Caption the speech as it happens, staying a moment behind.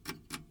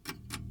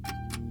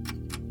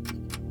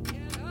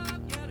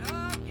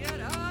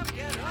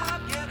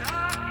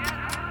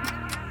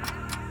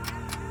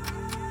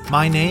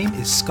My name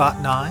is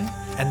Scott Nye,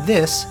 and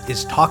this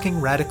is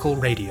Talking Radical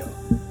Radio.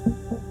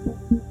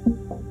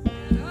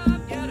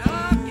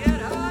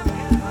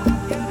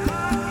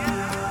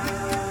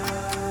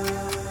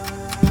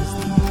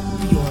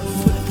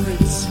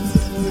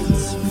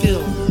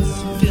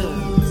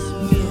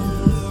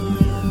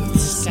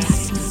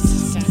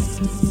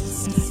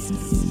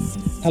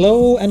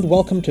 Hello and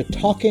welcome to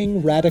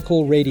Talking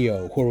Radical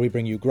Radio, where we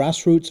bring you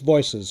grassroots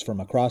voices from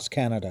across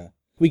Canada.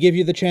 We give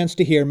you the chance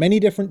to hear many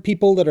different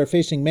people that are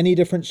facing many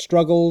different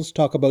struggles,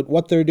 talk about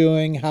what they're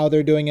doing, how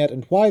they're doing it,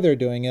 and why they're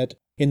doing it,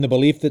 in the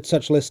belief that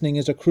such listening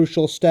is a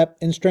crucial step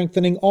in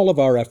strengthening all of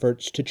our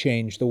efforts to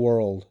change the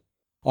world.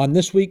 On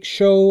this week's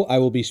show, I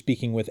will be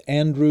speaking with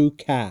Andrew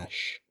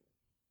Cash.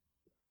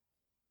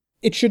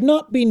 It should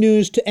not be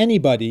news to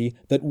anybody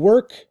that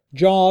work,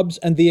 jobs,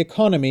 and the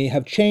economy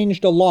have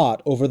changed a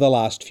lot over the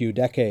last few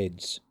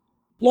decades.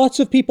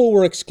 Lots of people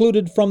were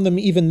excluded from them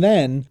even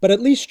then, but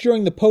at least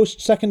during the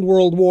post-Second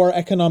World War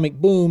economic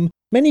boom,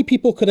 many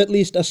people could at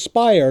least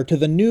aspire to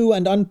the new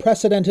and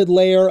unprecedented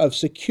layer of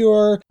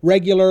secure,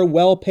 regular,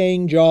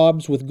 well-paying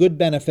jobs with good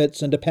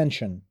benefits and a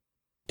pension.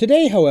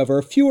 Today,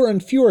 however, fewer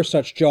and fewer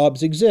such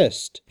jobs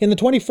exist. In the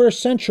 21st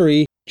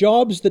century,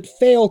 jobs that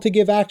fail to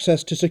give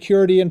access to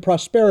security and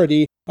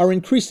prosperity are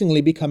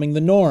increasingly becoming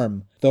the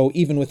norm, though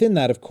even within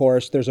that, of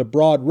course, there's a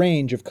broad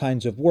range of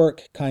kinds of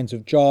work, kinds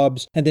of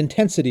jobs, and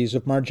intensities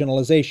of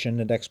marginalization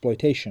and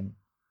exploitation.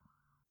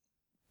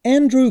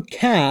 Andrew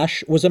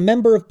Cash was a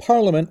member of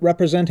Parliament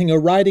representing a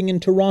riding in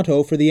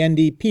Toronto for the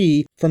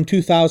NDP from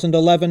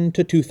 2011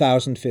 to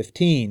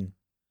 2015.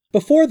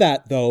 Before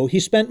that, though,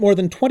 he spent more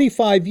than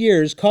 25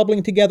 years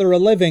cobbling together a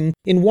living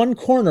in one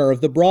corner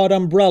of the broad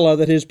umbrella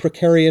that is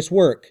precarious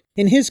work,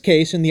 in his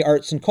case in the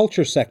arts and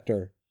culture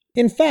sector.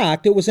 In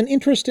fact, it was an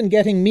interest in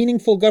getting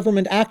meaningful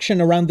government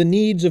action around the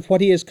needs of what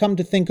he has come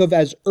to think of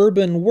as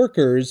urban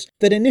workers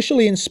that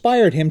initially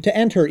inspired him to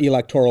enter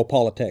electoral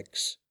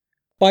politics.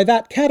 By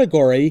that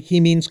category, he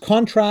means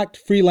contract,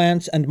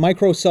 freelance, and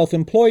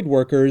micro-self-employed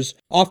workers,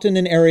 often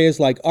in areas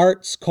like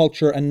arts,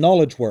 culture, and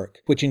knowledge work,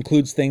 which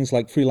includes things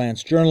like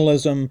freelance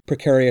journalism,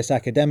 precarious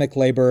academic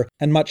labor,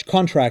 and much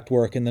contract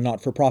work in the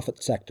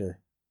not-for-profit sector.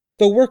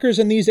 Though workers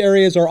in these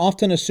areas are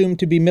often assumed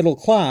to be middle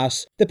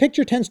class, the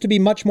picture tends to be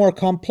much more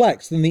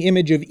complex than the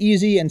image of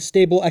easy and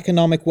stable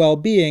economic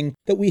well-being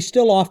that we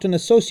still often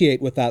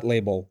associate with that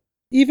label.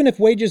 Even if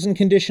wages and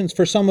conditions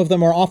for some of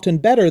them are often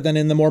better than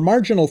in the more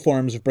marginal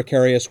forms of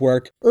precarious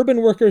work,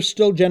 urban workers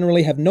still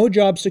generally have no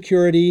job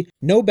security,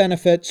 no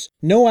benefits,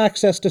 no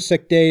access to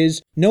sick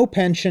days, no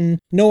pension,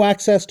 no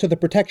access to the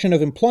protection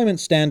of employment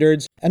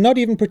standards, and not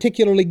even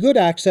particularly good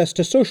access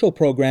to social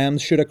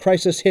programs should a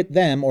crisis hit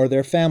them or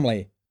their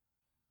family.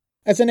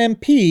 As an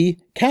MP,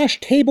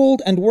 Cash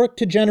tabled and worked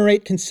to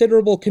generate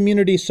considerable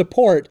community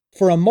support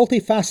for a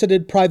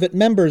multifaceted private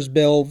members'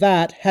 bill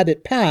that, had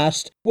it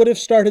passed, would have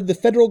started the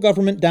federal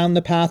government down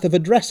the path of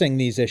addressing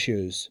these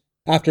issues.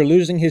 After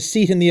losing his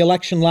seat in the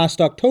election last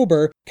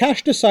October,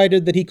 Cash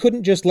decided that he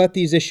couldn't just let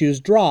these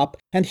issues drop,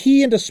 and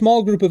he and a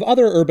small group of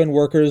other urban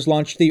workers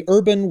launched the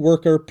Urban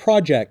Worker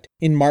Project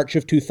in March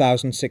of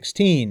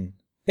 2016.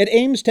 It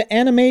aims to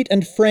animate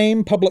and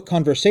frame public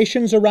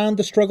conversations around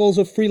the struggles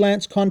of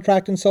freelance,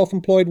 contract, and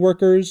self-employed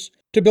workers,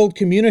 to build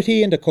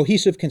community and a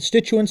cohesive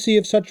constituency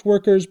of such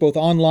workers, both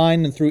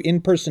online and through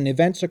in-person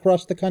events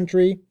across the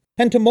country,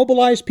 and to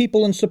mobilize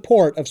people in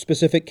support of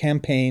specific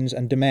campaigns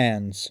and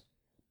demands.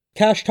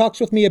 Cash talks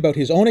with me about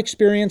his own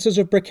experiences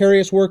of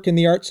precarious work in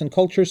the arts and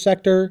culture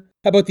sector,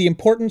 about the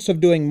importance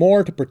of doing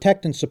more to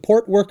protect and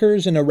support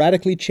workers in a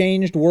radically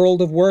changed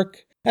world of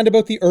work, and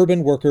about the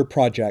Urban Worker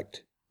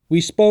Project. We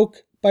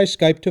spoke by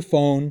Skype to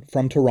phone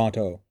from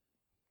Toronto.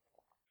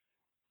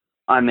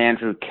 I'm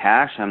Andrew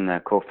Cash. I'm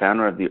the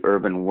co-founder of the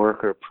Urban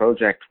Worker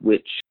Project,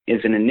 which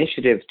is an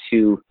initiative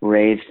to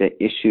raise the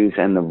issues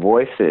and the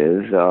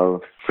voices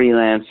of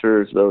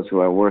freelancers, those who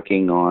are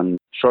working on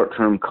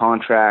short-term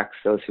contracts,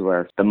 those who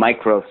are the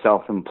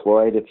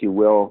micro-self-employed, if you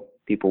will,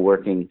 people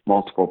working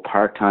multiple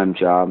part-time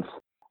jobs.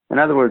 In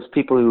other words,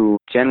 people who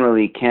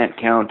generally can't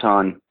count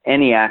on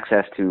any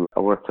access to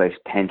a workplace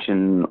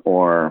pension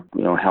or,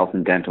 health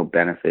and dental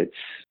benefits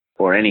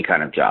or any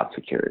kind of job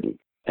security.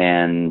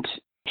 And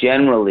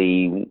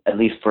generally, at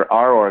least for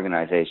our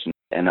organization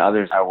and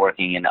others are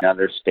working in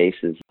other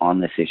spaces on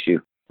this issue,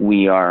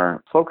 we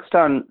are focused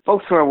on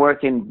folks who are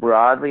working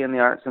broadly in the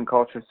arts and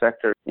culture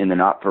sector, in the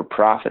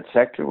not-for-profit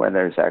sector, where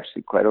there's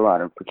actually quite a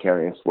lot of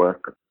precarious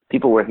work,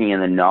 people working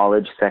in the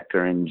knowledge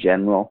sector in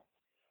general.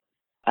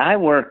 I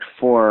worked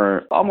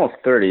for almost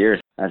 30 years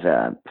as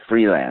a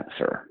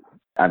freelancer.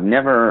 I've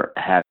never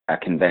had a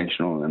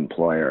conventional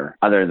employer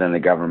other than the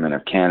Government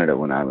of Canada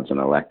when I was an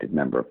elected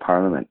member of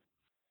Parliament.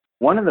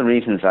 One of the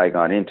reasons I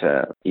got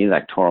into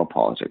electoral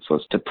politics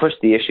was to push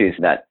the issues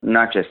that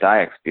not just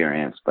I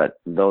experienced, but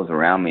those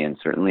around me, and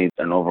certainly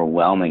an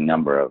overwhelming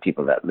number of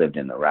people that lived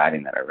in the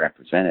riding that I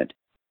represented.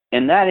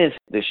 And that is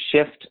the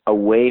shift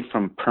away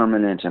from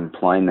permanent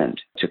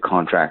employment to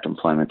contract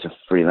employment to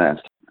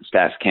freelance.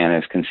 Stats Canada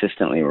is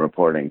consistently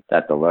reporting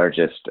that the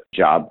largest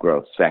job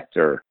growth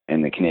sector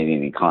in the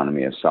Canadian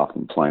economy is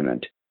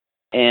self-employment.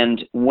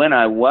 And when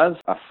I was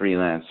a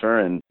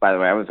freelancer, and by the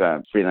way, I was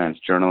a freelance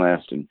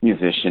journalist and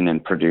musician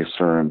and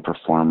producer and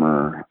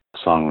performer,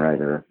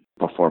 songwriter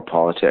before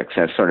politics,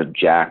 as sort of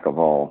jack of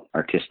all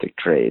artistic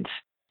trades.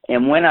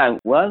 And when I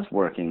was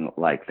working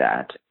like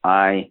that,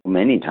 I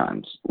many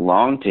times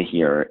longed to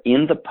hear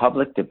in the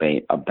public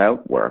debate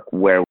about work,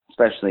 where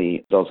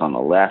especially those on the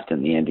left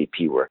and the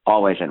NDP were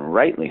always, and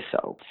rightly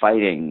so,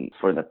 fighting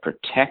for the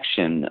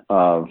protection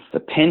of the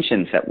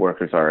pensions that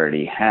workers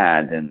already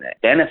had and the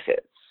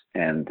benefits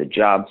and the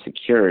job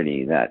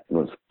security that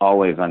was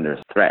always under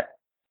threat.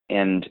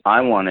 And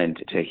I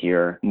wanted to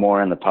hear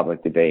more in the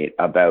public debate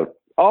about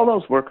all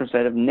those workers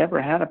that have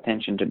never had a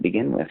pension to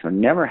begin with, or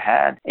never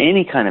had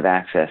any kind of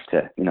access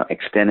to,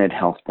 extended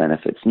health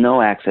benefits,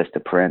 no access to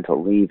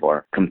parental leave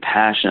or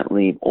compassionate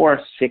leave or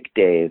sick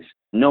days,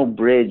 no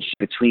bridge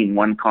between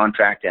one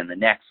contract and the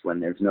next when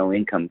there's no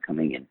income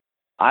coming in.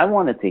 I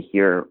wanted to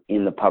hear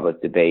in the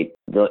public debate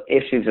the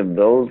issues of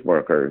those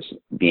workers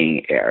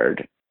being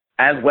aired,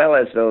 as well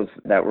as those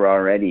that were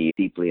already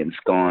deeply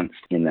ensconced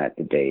in that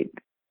debate.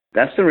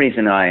 That's the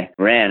reason I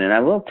ran. And I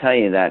will tell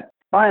you that,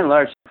 by and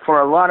large, for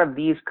a lot of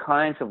these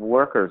kinds of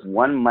workers,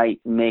 one might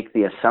make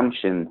the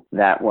assumption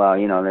that,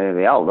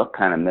 they all look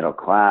kind of middle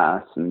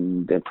class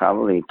and they're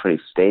probably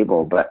pretty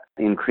stable. But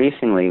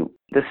increasingly,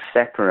 this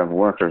sector of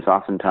workers,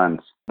 oftentimes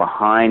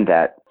behind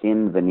that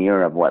thin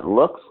veneer of what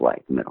looks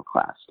like middle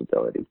class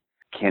stability,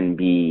 can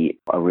be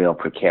a real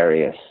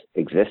precarious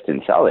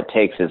existence. All it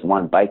takes is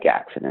one bike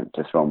accident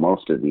to throw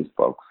most of these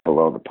folks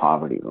below the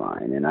poverty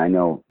line. And I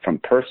know from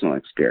personal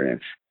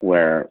experience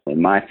where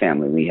in my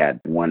family we had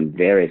one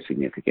very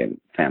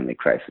significant family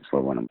crisis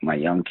where one of my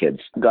young kids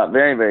got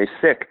very, very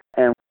sick.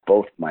 And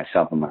both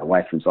myself and my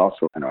wife, who's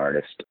also an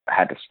artist,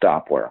 had to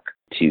stop work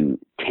to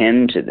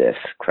tend to this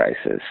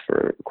crisis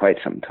for quite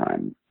some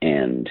time,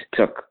 and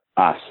took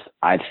us,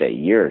 I'd say,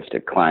 years to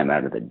climb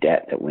out of the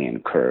debt that we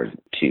incurred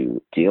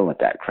to deal with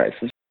that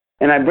crisis.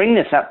 And I bring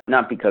this up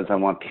not because I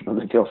want people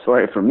to feel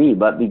sorry for me,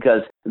 but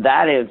because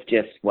that is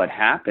just what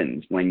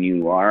happens when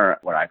you are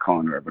what I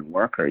call an urban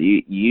worker.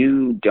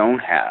 You don't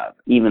have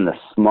even the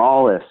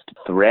smallest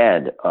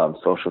thread of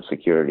Social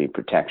Security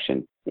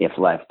protection if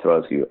life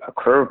throws you a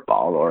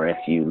curveball, or if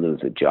you lose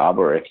a job,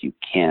 or if you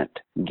can't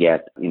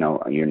get,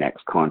 your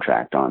next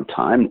contract on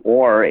time,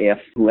 or if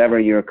whoever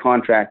you're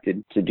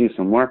contracted to do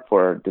some work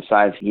for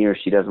decides he or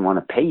she doesn't want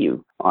to pay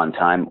you on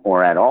time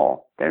or at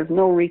all. There's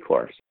no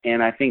recourse.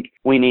 And I think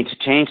we need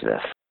to change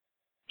this.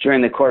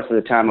 During the course of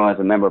the time I was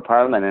a member of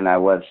parliament, and I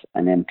was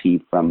an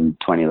MP from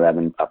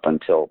 2011 up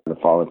until the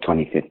fall of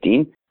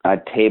 2015, I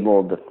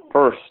tabled the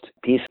first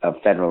piece of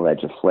federal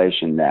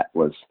legislation that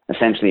was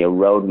essentially a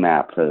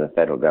roadmap for the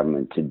federal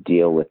government to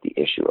deal with the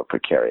issue of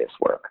precarious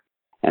work.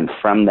 And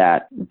from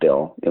that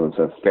bill, it was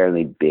a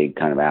fairly big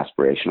kind of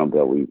aspirational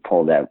bill. We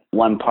pulled out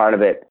one part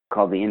of it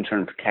called the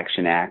Intern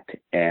Protection Act,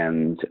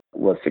 and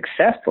was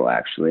successful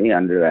actually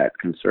under that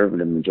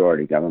Conservative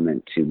majority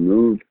government to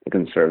move the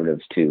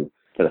Conservatives to,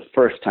 for the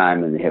first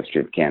time in the history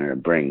of Canada,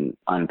 bring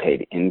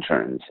unpaid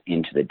interns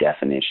into the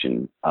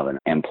definition of an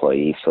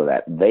employee so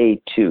that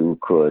they too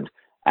could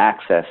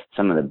access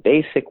some of the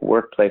basic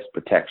workplace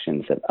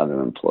protections that other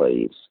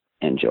employees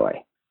enjoy.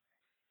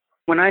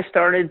 When I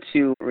started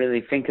to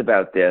really think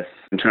about this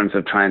in terms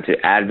of trying to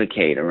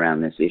advocate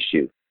around this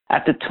issue,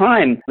 at the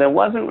time, there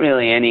wasn't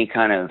really any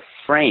kind of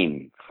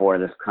frame for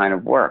this kind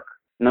of work.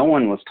 No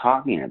one was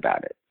talking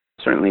about it.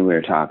 Certainly we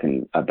were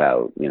talking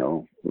about,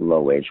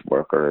 low-wage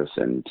workers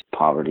and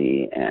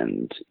poverty,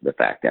 and the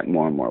fact that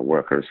more and more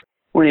workers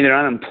were either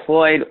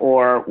unemployed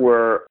or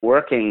were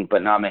working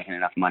but not making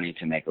enough money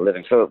to make a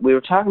living. So we were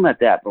talking about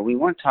that, but we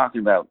weren't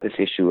talking about this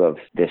issue of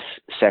this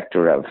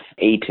sector of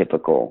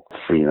atypical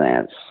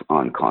freelance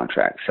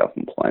on-contract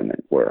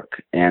self-employment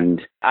work.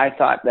 And I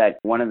thought that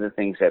one of the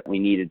things that we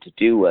needed to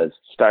do was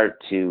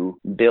start to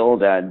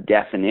build a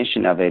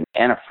definition of it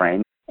and a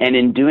frame. And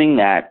in doing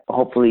that,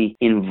 hopefully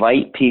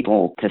invite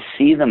people to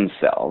see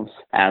themselves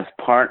as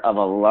part of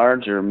a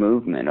larger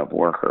movement of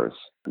workers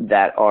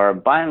that are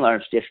by and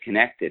large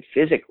disconnected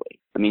physically.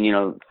 I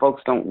mean,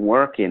 folks don't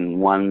work in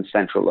one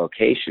central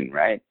location,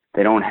 right?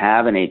 They don't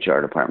have an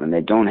HR department.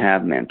 They don't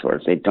have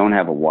mentors. They don't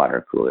have a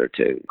water cooler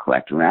to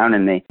collect around,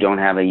 and they don't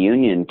have a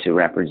union to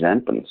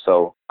represent them.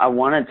 So I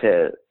wanted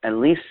to at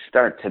least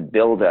start to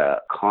build a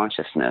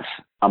consciousness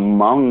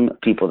among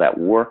people that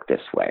work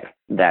this way,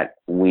 that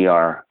we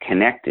are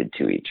connected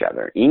to each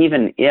other,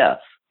 even if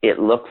it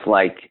looks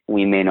like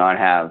we may not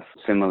have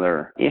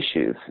similar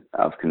issues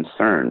of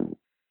concern.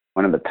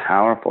 One of the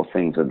powerful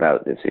things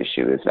about this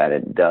issue is that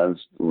it does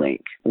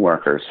link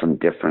workers from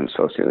different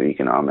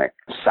socioeconomic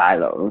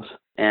silos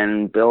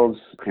and builds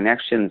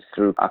connections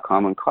through a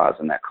common cause.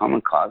 And that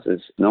common cause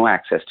is no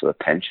access to a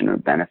pension or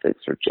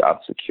benefits or job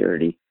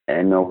security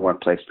and no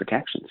workplace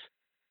protections.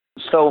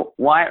 So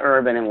why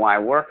urban and why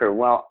worker?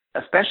 Well,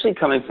 especially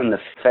coming from the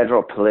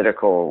federal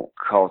political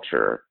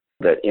culture,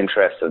 the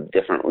interests of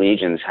different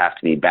regions have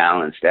to be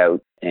balanced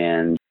out.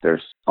 And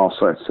there's all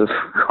sorts of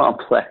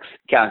complex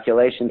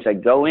calculations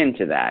that go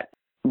into that.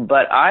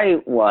 But I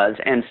was,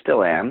 and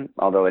still am,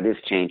 although it is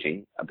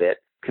changing a bit,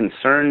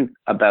 concerned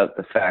about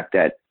the fact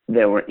that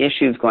there were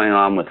issues going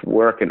on with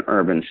work in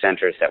urban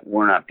centers that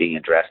were not being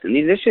addressed. And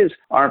these issues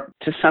are,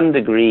 to some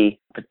degree,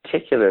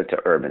 particular to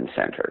urban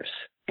centers.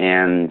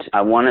 And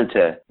I wanted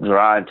to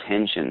draw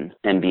attention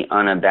and be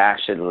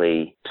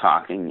unabashedly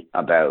talking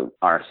about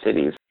our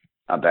cities,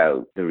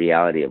 about the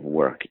reality of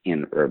work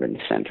in urban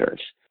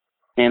centers.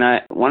 And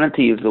I wanted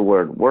to use the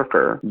word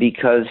worker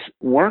because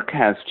work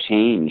has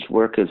changed.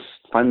 Work has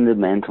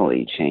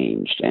fundamentally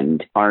changed.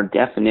 And our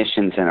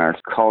definitions and our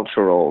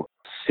cultural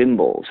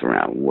symbols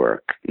around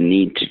work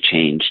need to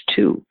change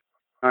too.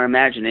 Our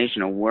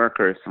imagination of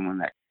worker is someone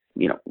that,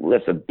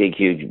 lifts a big,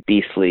 huge,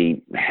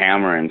 beastly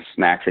hammer and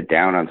smacks it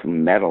down on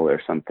some metal or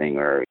something,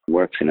 or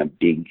works in a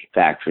big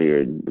factory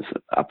or is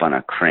up on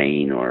a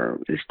crane or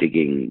is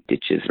digging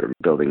ditches or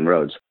building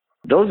roads.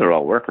 Those are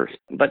all workers.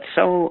 But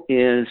so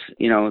is,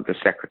 the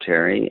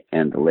secretary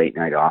and the late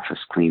night office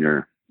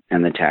cleaner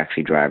and the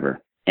taxi driver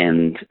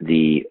and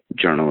the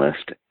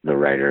journalist, the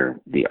writer,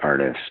 the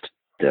artist,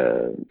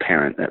 the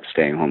parent that's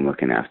staying home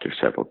looking after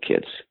several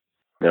kids.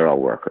 They're all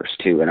workers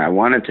too. And I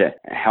wanted to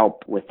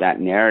help with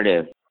that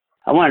narrative.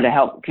 I wanted to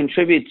help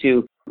contribute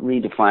to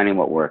redefining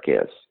what work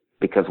is,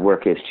 because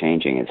work is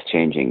changing. It's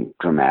changing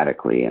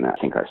dramatically, and I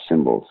think our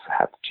symbols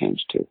have to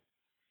change too.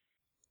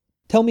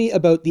 Tell me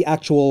about the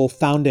actual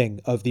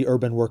founding of the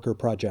Urban Worker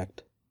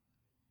Project.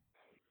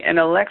 An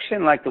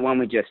election like the one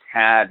we just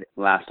had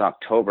last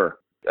October,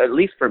 at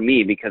least for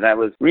me, because I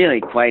was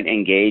really quite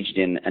engaged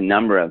in a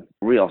number of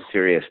real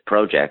serious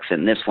projects,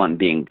 and this one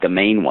being the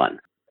main one.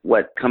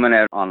 What coming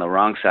out on the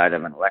wrong side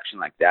of an election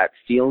like that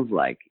feels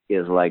like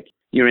is like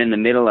you're in the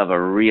middle of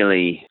a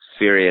really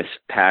serious,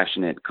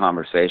 passionate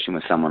conversation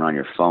with someone on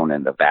your phone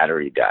and the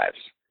battery dies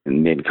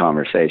in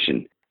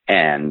mid-conversation.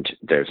 And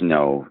there's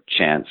no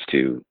chance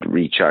to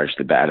recharge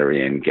the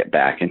battery and get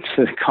back into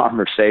the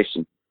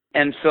conversation.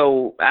 And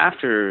so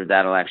after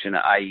that election,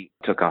 I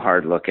took a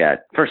hard look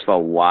at, first of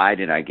all, why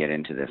did I get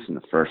into this in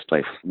the first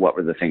place? What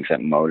were the things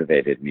that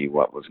motivated me?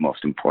 What was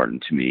most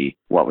important to me?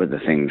 What were the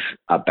things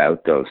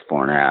about those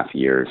 4.5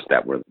 years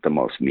that were the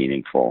most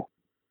meaningful?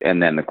 And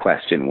then the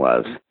question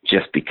was,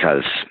 just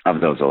because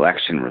of those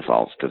election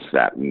results, does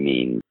that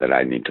mean that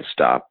I need to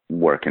stop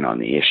working on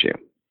the issue?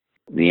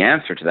 The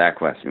answer to that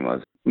question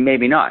was,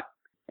 maybe not.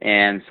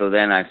 And so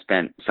then I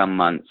spent some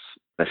months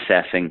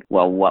assessing,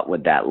 well, what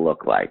would that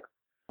look like?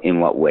 In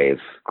what ways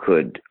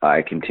could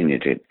I continue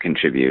to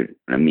contribute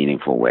in a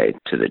meaningful way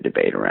to the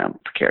debate around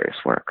precarious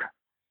work?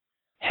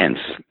 Hence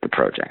the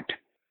project.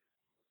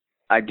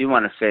 I do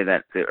want to say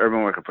that the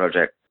Urban Worker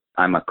Project,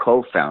 I'm a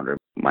co-founder.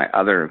 My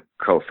other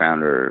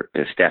co-founder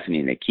is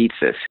Stephanie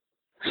Nikitsis.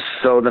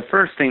 So the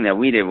first thing that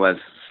we did was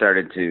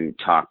started to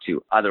talk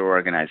to other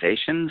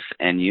organizations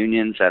and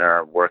unions that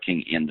are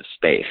working in the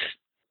space,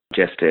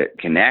 just to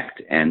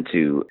connect and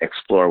to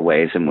explore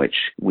ways in which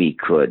we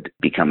could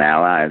become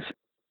allies.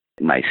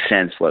 My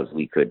sense was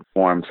we could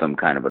form some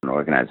kind of an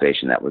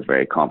organization that was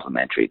very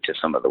complementary to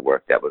some of the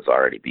work that was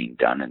already being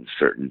done in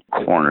certain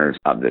corners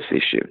of this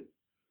issue.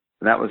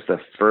 That was the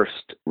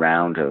first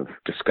round of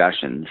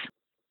discussions.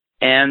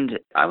 And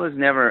I was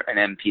never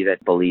an MP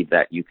that believed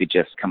that you could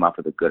just come up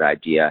with a good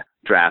idea,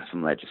 draft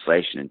some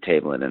legislation and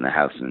table it in the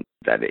House and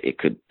that it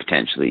could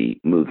potentially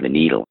move the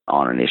needle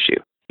on an issue.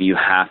 You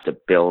have to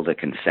build a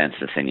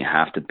consensus and you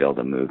have to build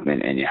a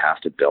movement and you have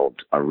to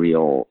build a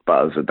real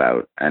buzz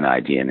about an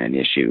idea and an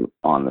issue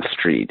on the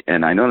street.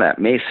 And I know that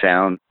may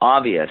sound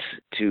obvious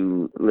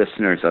to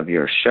listeners of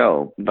your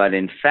show, but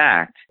in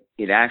fact,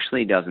 it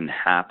actually doesn't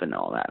happen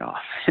all that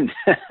often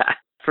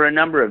for a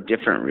number of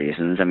different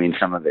reasons. I mean,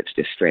 some of it's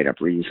just straight up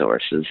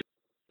resources.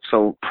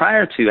 So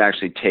prior to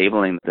actually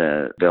tabling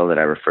the bill that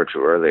I referred to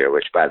earlier,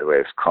 which by the way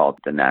is called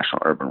the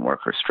National Urban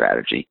Worker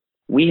Strategy,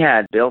 we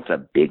had built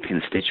a big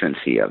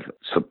constituency of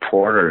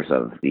supporters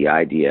of the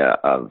idea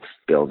of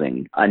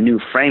building a new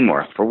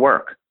framework for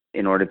work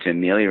in order to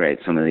ameliorate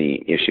some of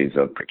the issues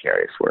of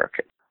precarious work.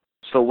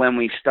 So when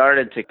we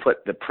started to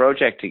put the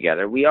project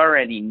together, we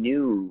already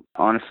knew,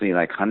 honestly,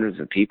 like hundreds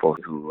of people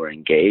who were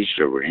engaged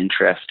or were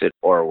interested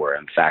or were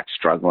in fact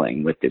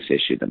struggling with this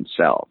issue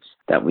themselves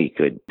that we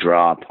could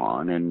draw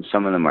upon. And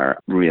some of them are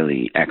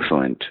really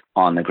excellent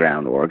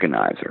on-the-ground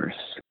organizers.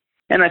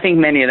 And I think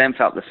many of them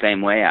felt the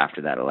same way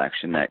after that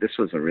election, that this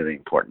was a really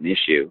important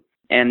issue.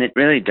 And it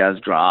really does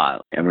draw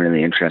a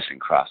really interesting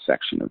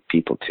cross-section of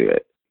people to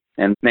it.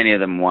 And many of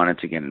them wanted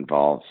to get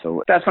involved.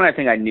 So that's when I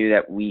think I knew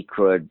that we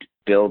could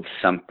build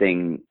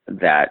something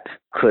that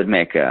could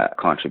make a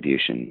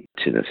contribution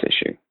to this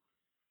issue.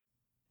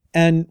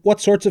 And what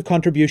sorts of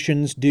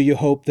contributions do you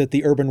hope that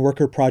the Urban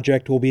Worker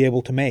Project will be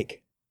able to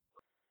make?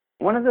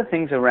 One of the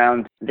things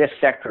around this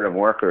sector of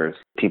workers,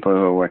 people who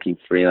are working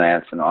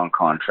freelance and on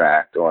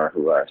contract or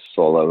who are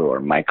solo or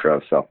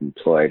micro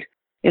self-employed,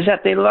 is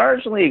that they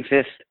largely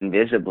exist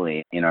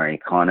invisibly in our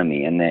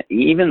economy, and that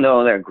even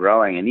though they're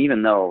growing, and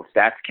even though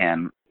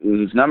StatsCan,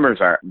 whose numbers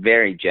are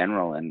very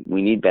general and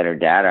we need better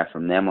data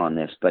from them on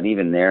this, but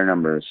even their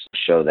numbers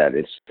show that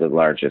it's the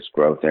largest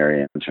growth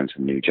area in terms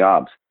of new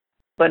jobs.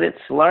 But it's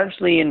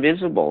largely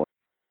invisible.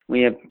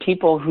 We have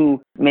people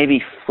who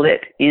maybe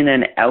flit in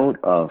and out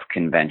of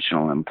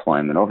conventional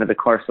employment over the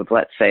course of,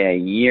 let's say, a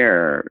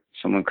year.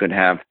 Someone could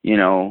have,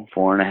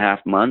 4.5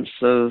 months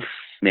of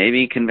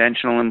maybe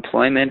conventional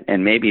employment,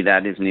 and maybe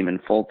that isn't even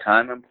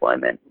full-time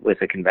employment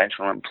with a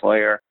conventional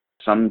employer.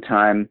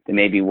 Sometime they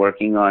may be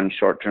working on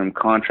short-term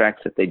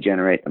contracts that they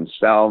generate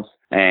themselves,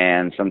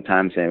 and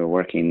sometimes they're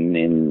working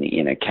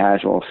in a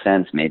casual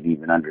sense, maybe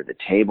even under the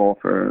table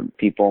for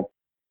people,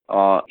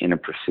 in a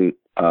pursuit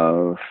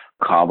of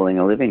cobbling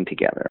a living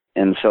together.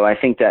 And so I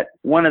think that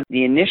one of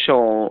the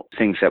initial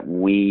things that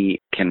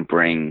we can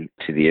bring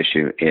to the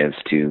issue is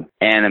to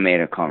animate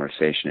a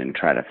conversation and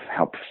try to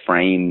help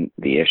frame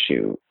the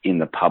issue in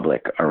the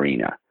public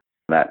arena.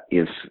 That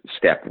is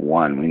step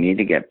one. We need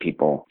to get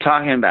people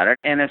talking about it.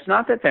 And it's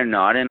not that they're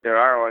not, and there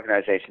are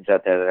organizations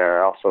out there that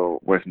are also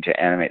working to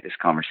animate this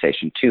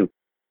conversation too.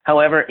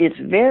 However, it's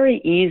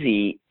very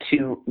easy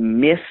to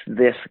miss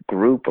this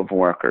group of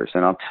workers,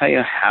 and I'll tell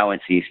you how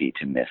it's easy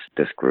to miss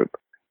this group.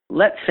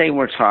 Let's say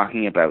we're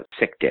talking about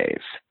sick days.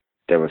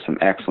 There was some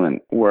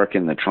excellent work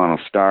in the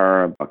Toronto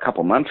Star a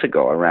couple months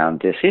ago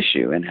around this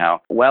issue and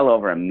how well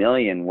over 1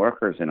 million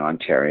workers in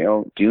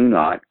Ontario do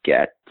not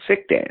get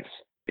sick days.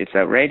 It's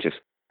outrageous.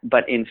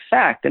 But in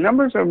fact, the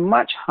numbers are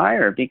much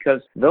higher because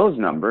those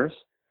numbers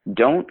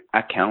don't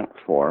account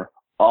for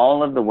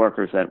all of the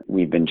workers that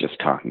we've been just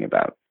talking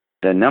about.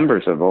 The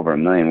numbers of over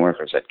 1 million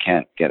workers that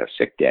can't get a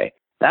sick day,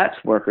 that's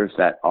workers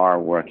that are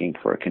working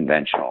for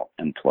conventional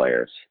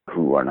employers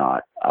who are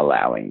not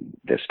allowing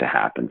this to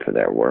happen for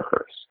their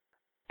workers.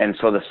 And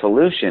so the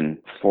solution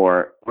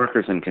for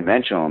workers in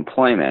conventional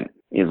employment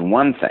is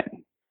one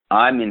thing.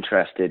 I'm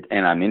interested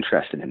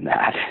in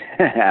that,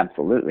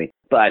 absolutely.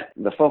 But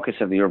the focus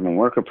of the Urban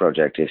Worker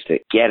Project is to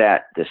get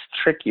at this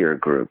trickier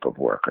group of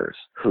workers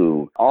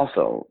who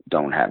also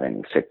don't have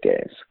any sick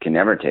days, can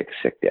never take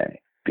a sick day.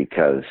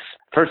 Because,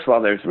 first of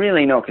all, there's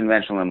really no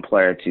conventional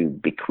employer to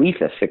bequeath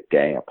a sick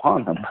day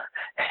upon them.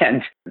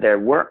 And their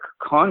work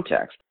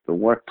context, the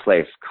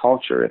workplace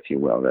culture, if you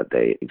will, that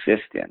they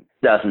exist in,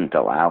 doesn't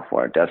allow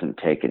for it,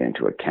 doesn't take it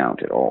into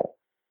account at all.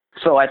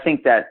 So I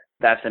think that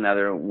that's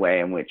another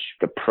way in which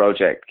the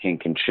project can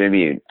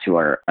contribute to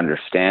our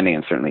understanding,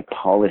 and certainly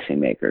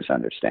policymakers'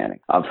 understanding,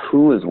 of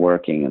who is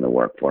working in the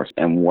workforce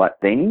and what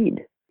they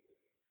need.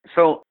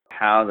 So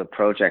how the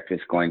project is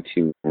going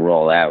to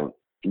roll out,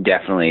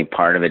 definitely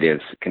part of it is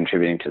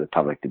contributing to the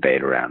public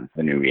debate around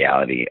the new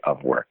reality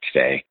of work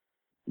today.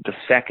 The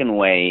second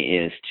way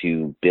is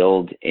to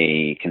build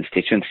a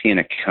constituency and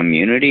a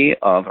community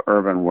of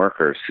urban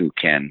workers who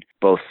can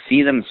both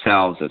see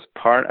themselves as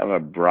part of a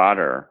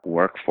broader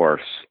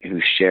workforce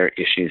who share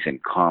issues in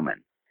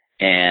common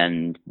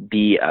and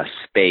be a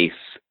space,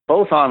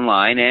 both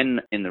online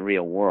and in the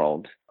real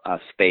world, a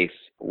space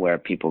where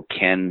people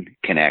can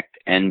connect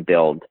and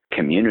build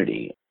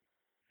community.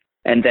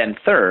 And then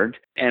third,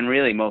 and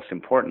really most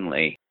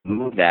importantly,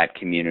 move that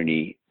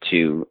community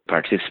to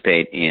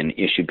participate in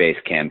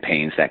issue-based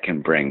campaigns that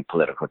can bring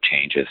political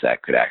changes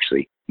that could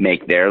actually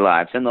make their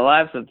lives and the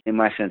lives of, in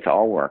my sense,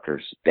 all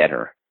workers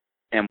better.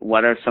 And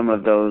what are some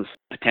of those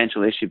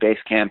potential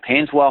issue-based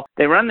campaigns? Well,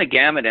 they run the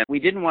gamut, and we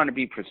didn't want to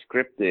be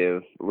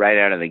prescriptive right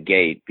out of the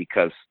gate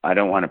because I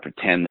don't want to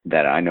pretend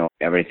that I know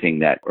everything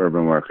that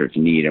urban workers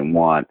need and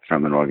want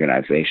from an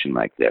organization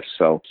like this.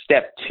 So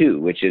step 2,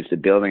 which is the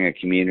building a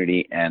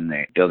community and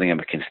the building of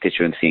a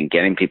constituency and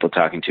getting people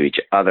talking to each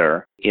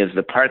other, is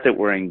the part that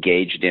we're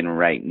engaged in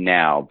right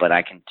now. But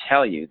I can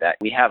tell you that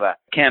we have a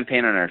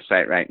campaign on our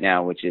site right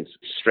now which is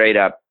straight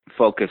up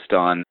focused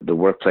on the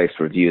workplace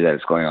review that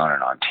is going on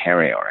in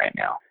Ontario right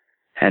now.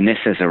 And this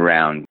is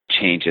around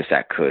changes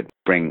that could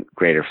bring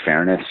greater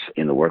fairness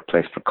in the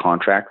workplace for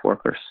contract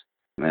workers.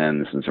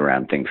 And this is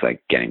around things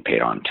like getting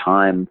paid on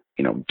time,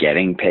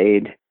 getting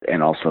paid,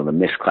 and also the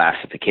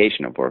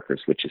misclassification of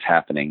workers, which is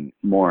happening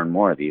more and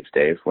more these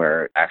days,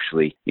 where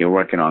actually you're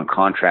working on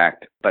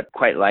contract, but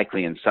quite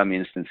likely in some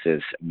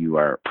instances you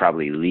are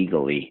probably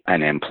legally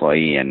an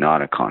employee and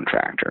not a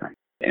contractor.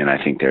 And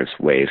I think there's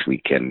ways we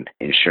can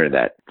ensure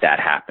that that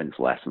happens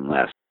less and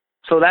less.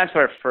 So that's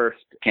our first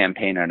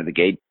campaign out of the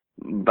gate.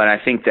 But I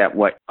think that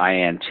what I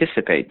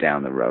anticipate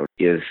down the road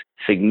is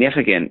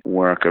significant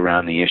work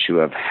around the issue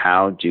of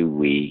how do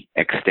we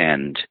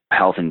extend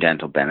health and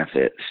dental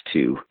benefits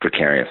to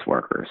precarious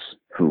workers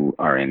who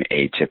are in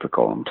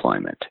atypical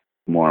employment.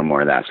 More and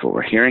more that's what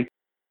we're hearing.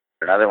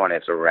 Another one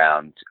is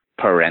around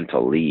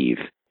parental leave,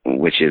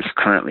 which is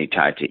currently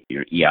tied to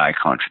your EI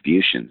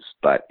contributions.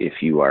 But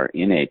if you are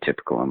in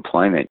atypical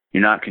employment,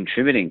 you're not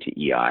contributing to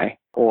EI,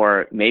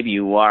 or maybe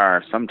you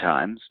are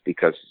sometimes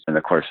because in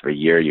the course of a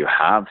year you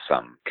have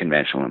some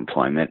conventional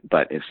employment,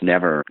 but it's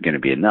never going to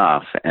be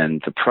enough.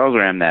 And the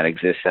program that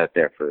exists out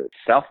there for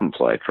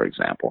self-employed, for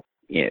example,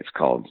 It's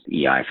called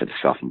EI for the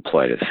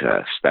self-employed.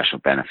 It's special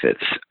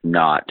benefits,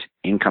 not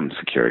income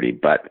security,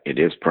 but it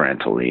is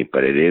parental leave,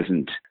 but it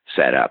isn't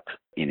set up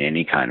in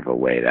any kind of a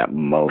way that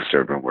most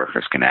urban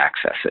workers can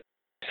access it.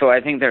 So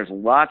I think there's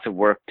lots of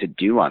work to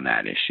do on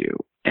that issue.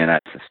 And I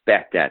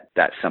suspect that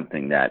that's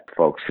something that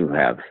folks who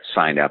have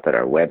signed up at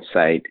our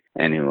website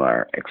and who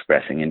are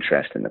expressing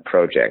interest in the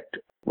project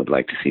would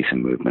like to see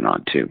some movement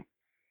on too.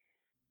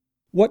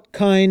 What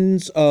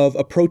kinds of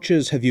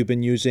approaches have you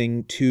been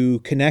using to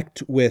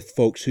connect with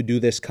folks who do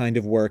this kind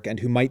of work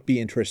and who might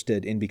be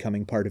interested in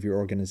becoming part of your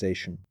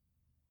organization?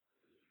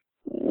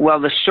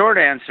 Well, the short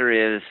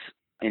answer is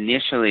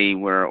initially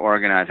we're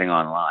organizing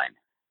online.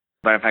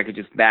 But if I could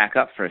just back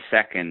up for a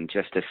second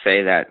just to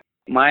say that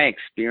my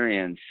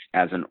experience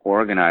as an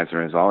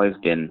organizer has always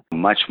been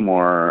much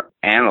more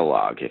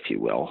analog, if you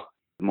will,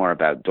 more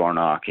about door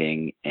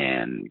knocking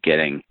and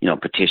getting,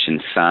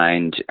 petitions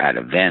signed at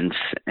events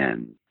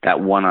and that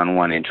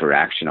one-on-one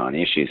interaction on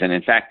issues. And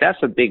in fact,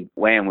 that's a big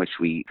way in which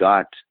we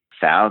got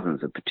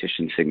thousands of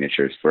petition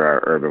signatures for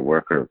our urban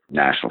worker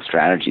national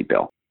strategy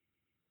bill.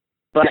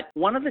 But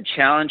one of the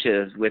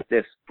challenges with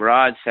this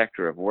broad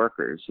sector of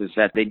workers is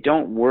that they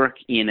don't work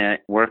in a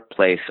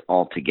workplace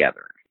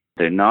altogether.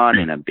 They're not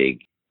in a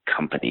big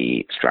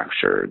company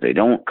structure. They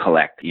don't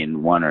collect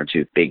in one or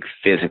two big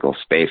physical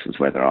spaces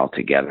where they're all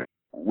together,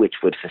 which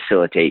would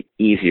facilitate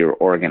easier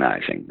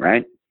organizing,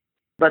 right?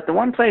 But the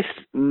one place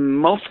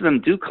most of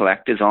them do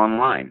collect is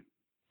online.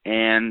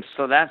 And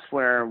so that's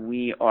where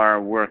we are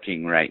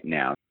working right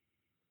now.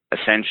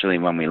 Essentially,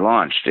 when we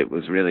launched, it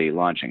was really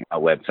launching a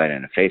website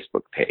and a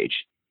Facebook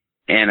page.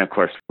 And of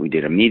course, we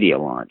did a media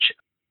launch.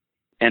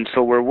 And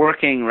so we're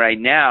working right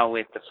now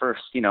with the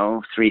first,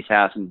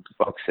 3,000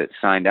 folks that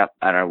signed up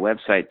at our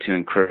website to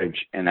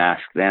encourage and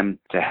ask them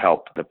to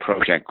help the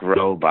project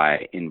grow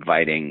by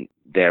inviting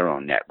their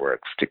own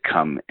networks to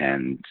come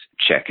and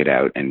check it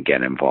out and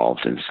get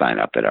involved and sign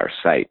up at our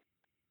site.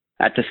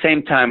 At the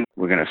same time,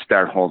 we're going to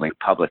start holding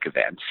public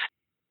events.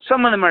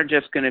 Some of them are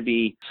just going to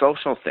be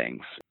social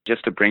things,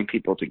 just to bring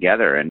people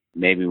together, and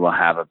maybe we'll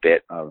have a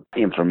bit of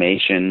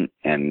information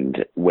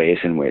and ways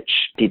in which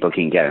people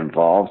can get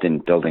involved in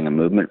building a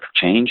movement for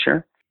change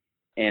here.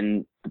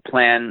 And the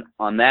plan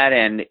on that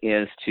end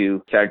is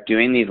to start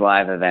doing these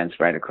live events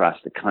right across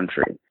the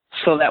country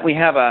so that we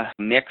have a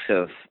mix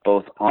of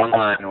both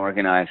online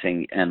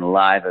organizing and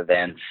live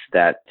events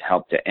that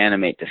help to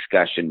animate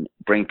discussion,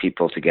 bring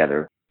people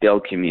together,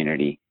 build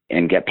community,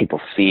 and get people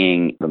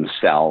seeing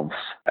themselves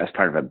as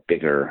part of a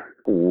bigger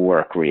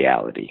work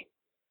reality.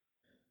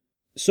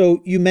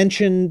 So you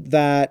mentioned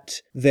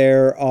that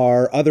there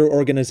are other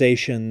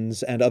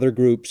organizations and other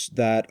groups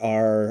that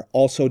are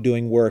also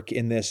doing work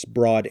in this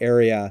broad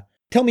area.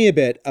 Tell me a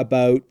bit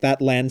about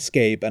that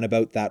landscape and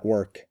about that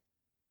work.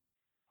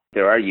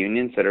 There are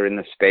unions that are in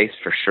the space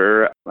for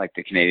sure, like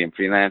the Canadian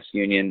Freelance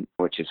Union,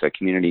 which is a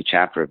community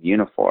chapter of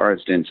Unifor,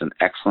 is doing some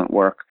excellent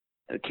work.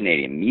 The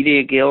Canadian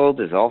Media Guild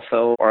is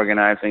also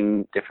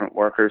organizing different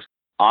workers.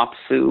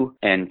 OPSU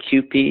and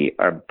CUPE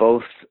are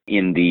both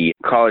in the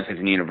colleges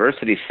and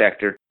university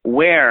sector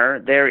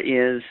where there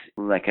is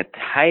like a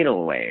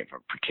tidal wave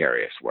of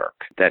precarious work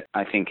that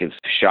I think is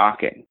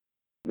shocking.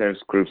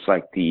 There's groups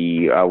like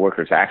the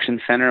Workers'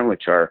 Action Center,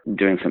 which are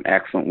doing some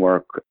excellent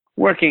work,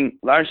 working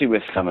largely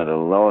with some of the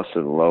lowest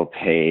of the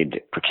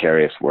low-paid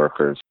precarious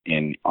workers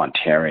in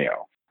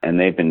Ontario. And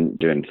they've been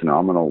doing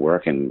phenomenal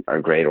work and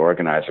are great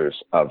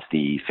organizers of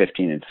the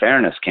 15 in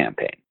Fairness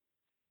campaign.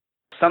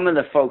 Some of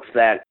the folks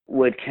that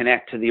would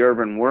connect to the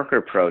Urban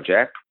Worker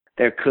Project,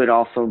 there could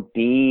also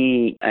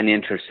be an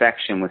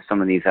intersection with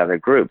some of these other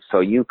groups.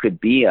 So you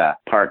could be a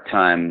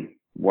part-time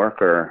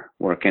worker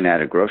working at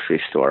a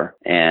grocery store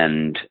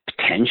and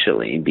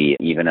potentially be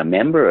even a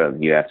member of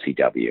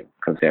UFCW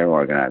because they're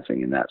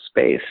organizing in that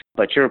space,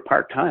 but you're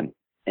part-time.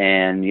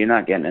 And you're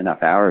not getting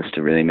enough hours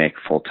to really make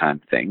a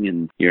full-time thing.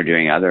 And you're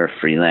doing other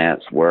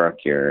freelance work.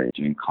 You're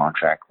doing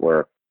contract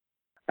work.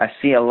 I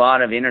see a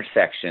lot of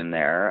intersection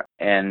there.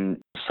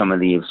 And some of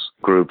these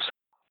groups,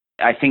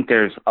 I think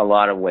there's a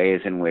lot of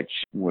ways in which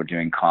we're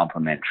doing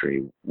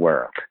complementary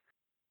work.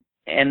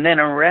 And then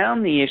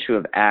around the issue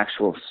of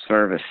actual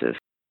services,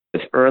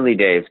 it's early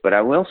days, but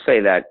I will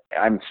say that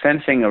I'm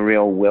sensing a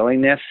real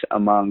willingness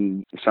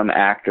among some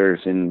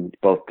actors in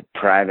both the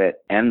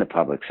private and the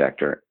public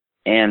sector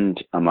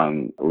and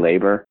among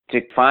labor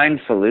to find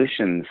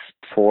solutions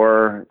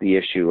for the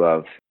issue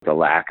of the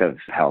lack of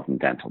health and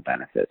dental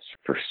benefits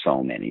for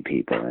so many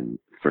people and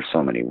for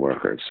so many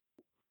workers.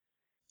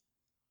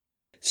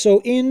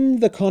 So in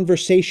the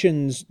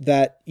conversations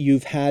that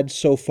you've had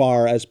so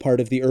far as part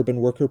of the Urban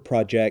Worker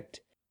Project,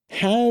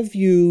 have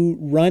you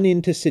run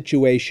into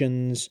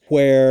situations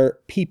where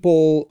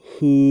people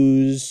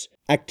whose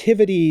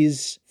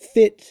activities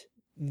fit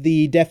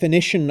the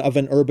definition of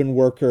an urban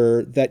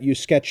worker that you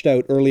sketched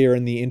out earlier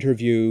in the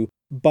interview,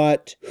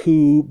 but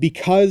who,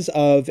 because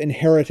of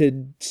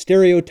inherited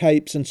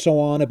stereotypes and so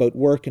on about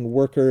work and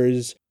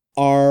workers,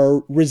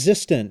 are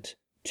resistant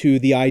to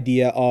the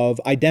idea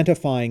of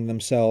identifying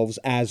themselves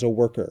as a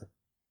worker?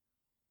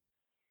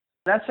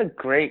 That's a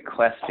great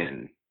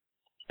question.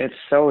 It's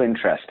so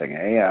interesting,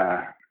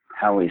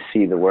 how we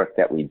see the work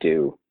that we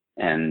do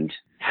and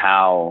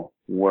how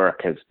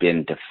work has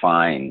been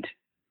defined.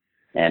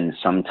 And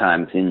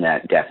sometimes in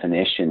that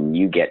definition,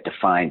 you get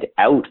defined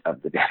out of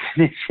the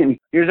definition.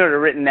 You're sort of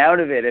written out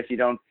of it if you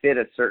don't fit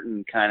a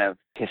certain kind of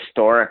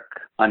historic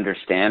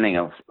understanding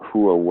of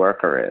who a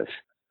worker is.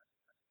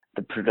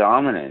 The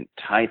predominant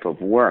type of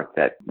work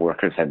that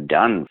workers have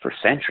done for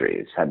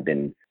centuries have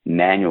been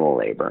manual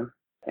labor.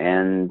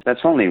 And that's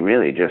only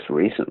really just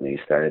recently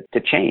started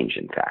to change,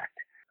 in fact.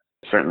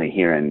 Certainly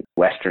here in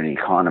Western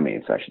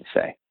economies, I should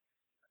say.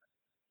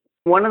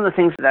 One of the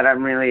things that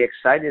I'm really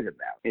excited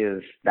about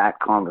is that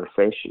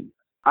conversation.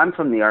 I'm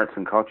from the arts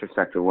and culture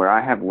sector where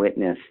I have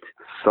witnessed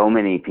so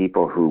many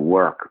people who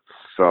work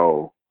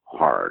so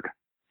hard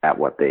at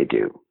what they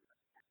do.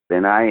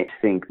 And I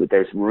think that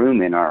there's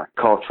room in our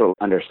cultural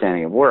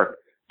understanding of work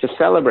to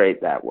celebrate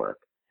that work.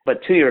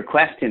 But to your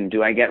question,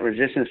 do I get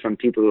resistance from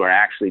people who are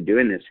actually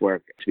doing this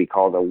work to be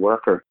called a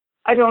worker?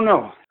 I don't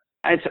know.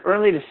 It's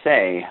early to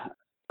say.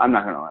 I'm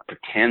not going to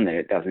pretend that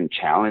it doesn't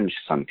challenge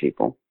some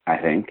people, I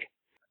think.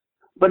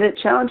 But it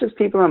challenges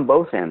people on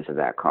both ends of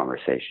that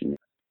conversation.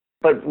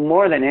 But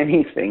more than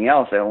anything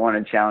else, I want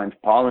to challenge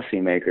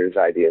policymakers'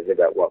 ideas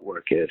about what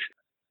work is.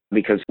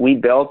 Because we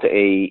built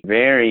a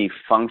very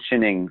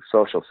functioning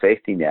social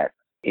safety net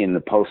in the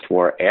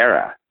post-war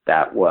era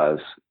that was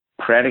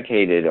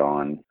predicated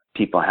on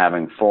people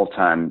having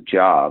full-time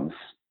jobs,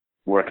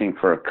 working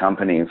for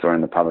companies or in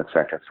the public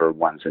sector for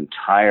one's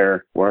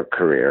entire work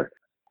career,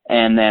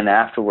 and then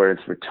afterwards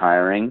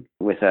retiring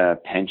with a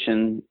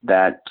pension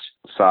that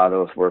saw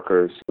those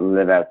workers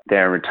live out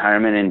their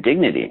retirement in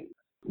dignity.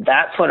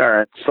 That's what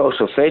our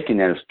social safety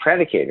net is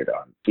predicated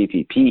on,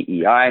 CPP,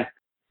 EI,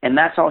 and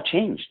that's all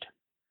changed.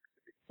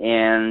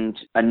 And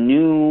a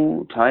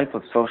new type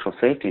of social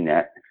safety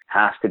net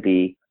has to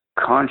be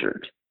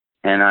conjured.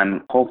 And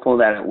I'm hopeful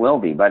that it will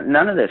be. But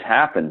none of this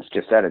happens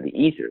just out of the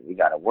ether. We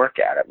got to work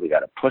at it. We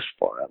got to push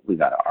for it. We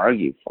got to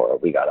argue for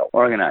it. We got to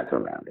organize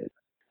around it.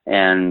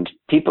 And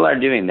people are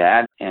doing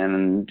that.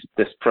 And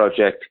this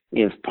project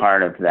is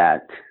part of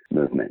that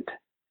movement.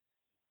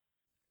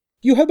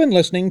 You have been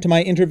listening to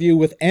my interview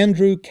with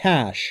Andrew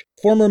Cash,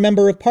 former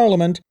Member of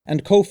Parliament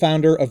and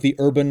co-founder of the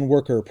Urban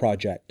Worker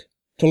Project.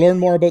 To learn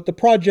more about the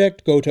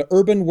project, go to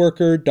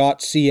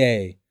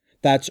urbanworker.ca.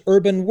 That's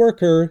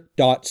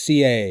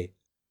urbanworker.ca.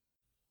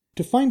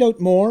 To find out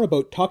more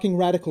about Talking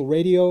Radical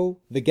Radio,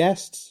 the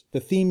guests, the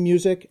theme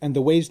music, and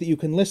the ways that you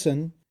can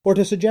listen, or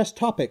to suggest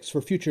topics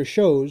for future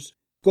shows,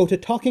 go to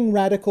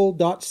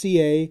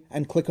talkingradical.ca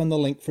and click on the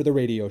link for the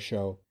radio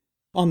show.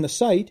 On the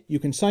site, you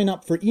can sign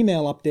up for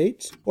email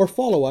updates or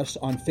follow us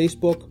on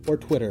Facebook or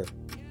Twitter.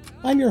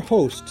 I'm your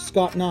host,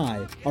 Scott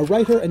Nye, a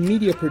writer and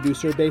media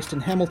producer based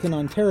in Hamilton,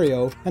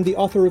 Ontario, and the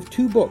author of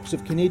 2 books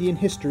of Canadian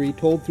history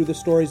told through the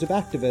stories of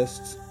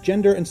activists,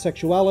 Gender and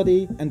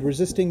Sexuality, and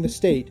Resisting the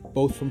State,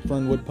 both from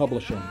Fernwood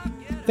Publishing.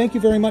 Thank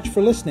you very much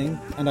for listening,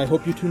 and I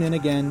hope you tune in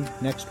again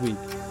next week.